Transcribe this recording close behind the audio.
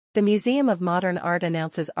The Museum of Modern Art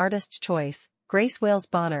announces Artist's Choice, Grace Wales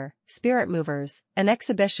Bonner, Spirit Movers, an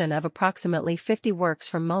exhibition of approximately 50 works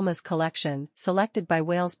from MoMA's collection, selected by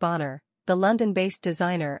Wales Bonner, the London-based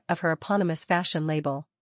designer of her eponymous fashion label.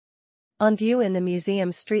 On view in the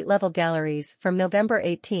museum's street-level galleries from November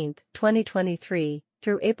 18, 2023,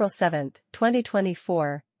 through April 7,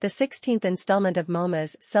 2024, the 16th installment of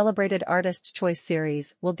MoMA's celebrated Artist's Choice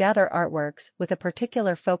series will gather artworks with a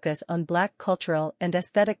particular focus on Black cultural and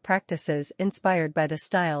aesthetic practices inspired by the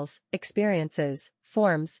styles, experiences,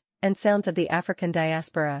 forms, and sounds of the African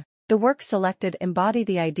diaspora. The works selected embody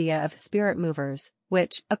the idea of spirit movers,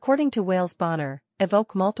 which, according to Wales Bonner,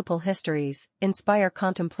 evoke multiple histories, inspire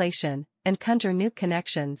contemplation, and conjure new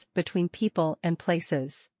connections between people and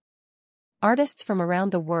places. Artists from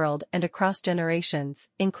around the world and across generations,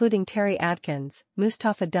 including Terry Adkins,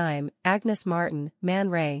 Mustafa Dime, Agnes Martin, Man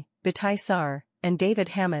Ray, Batai Sarr, and David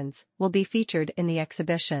Hammonds, will be featured in the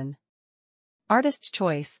exhibition. Artist's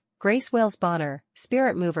Choice, Grace Wales Bonner,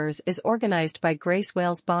 Spirit Movers is organized by Grace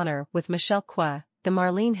Wales Bonner with Michelle Kwa, the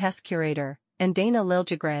Marlene Hess curator, and Dana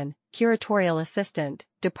Liljegren, curatorial assistant,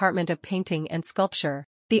 Department of Painting and Sculpture.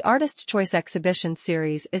 The Artist's Choice exhibition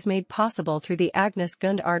series is made possible through the Agnes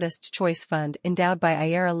Gund Artist's Choice Fund endowed by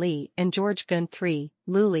Ira Lee and George Gund III,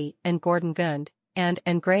 Luli and Gordon Gund, and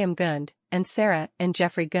Graham Gund, and Sarah and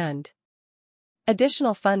Jeffrey Gund.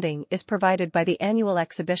 Additional funding is provided by the Annual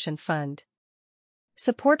Exhibition Fund.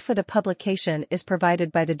 Support for the publication is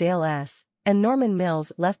provided by the Dale S. and Norman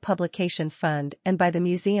Mills Leff Publication Fund and by the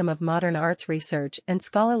Museum of Modern Arts Research and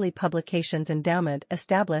Scholarly Publications Endowment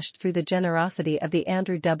established through the generosity of the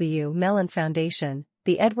Andrew W. Mellon Foundation,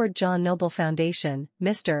 the Edward John Noble Foundation,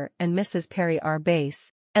 Mr. and Mrs. Perry R.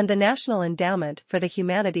 Bass, and the National Endowment for the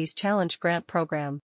Humanities Challenge Grant Program.